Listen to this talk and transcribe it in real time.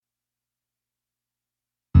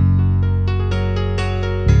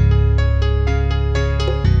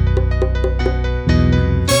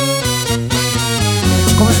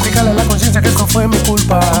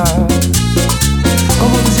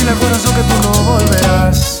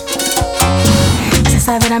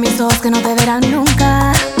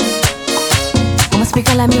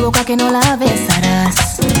a mi boca que no la besarás.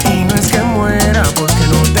 Y no es que muera porque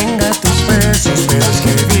no tenga tus besos, pero es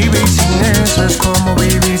que vivir sin eso es como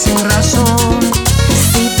vivir sin razón.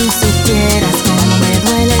 Si tú supieras cómo me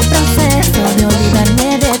duele el proceso de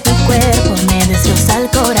olvidarme de tu cuerpo, me destroza el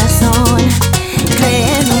corazón.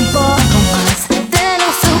 Créeme un poco más, te lo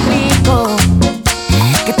suplico,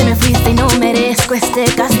 que te me fuiste y no merezco este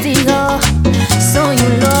castigo. Soy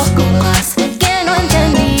un loco más que no he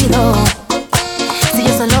entendido, si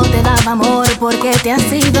yo solo te daba amor, ¿por qué te has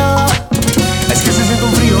ido? Es que se siente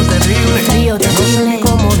un frío terrible, Frío ya no sé terrible. ni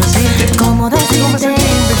cómo decirte. ¿Cómo Contigo me decirte?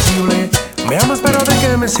 sentí invencible. Me amas pero ¿de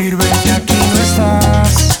qué me sirve? Que aquí no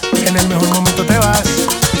estás, en el mejor momento te vas.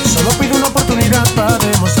 Solo pido una oportunidad para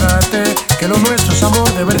demostrarte que lo nuestro es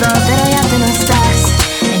amor de verdad. Pero ya tú no estás,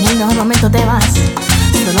 en el mejor momento te vas.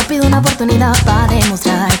 Solo pido una oportunidad para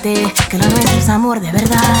demostrarte que lo nuestro es amor de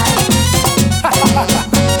verdad.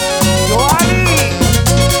 Donny.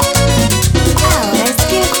 Ahora es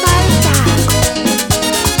que falta.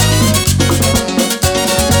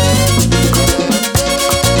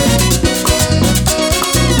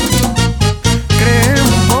 Créeme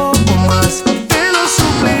un poco más, te lo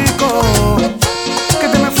suplico, que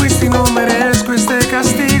te me fuiste y no merezco este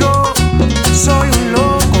castigo. Soy un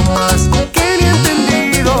loco más que ni he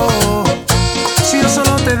entendido, si yo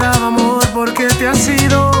solo te daba amor, ¿por qué te has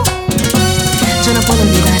ido? Yo no puedo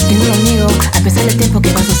olvidarte, no lo niego, a pesar del tiempo que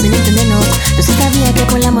pasó sin entendernos. Yo sí sabía que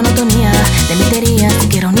con la monotonía te meterías,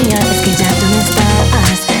 qué ironía, es que ya tú no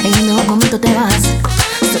estás, en el mejor momento te vas.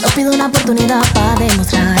 Solo pido una oportunidad para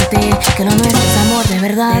demostrarte que lo nuestro es amor de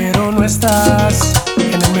verdad. Pero no estás,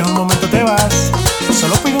 en el mejor momento te vas.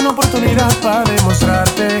 Solo pido una oportunidad para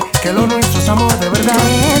demostrarte que lo nuestro es amor de verdad.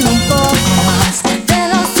 Créeme un poco más, te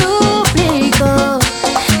lo suplico,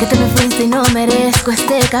 que te me fuiste y no merezco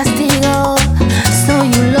este castigo. Soy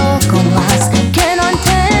un loco más que no he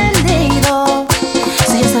entendido,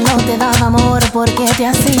 si yo solo te daba amor, ¿por qué te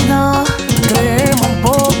has ido? Créeme un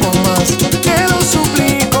poco más, te lo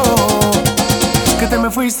suplico, que te me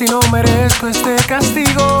fuiste y no merezco este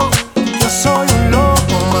castigo. Yo soy un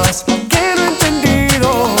loco más que no he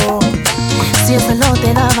entendido, Si yo solo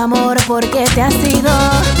te daba amor, ¿por qué te has ido?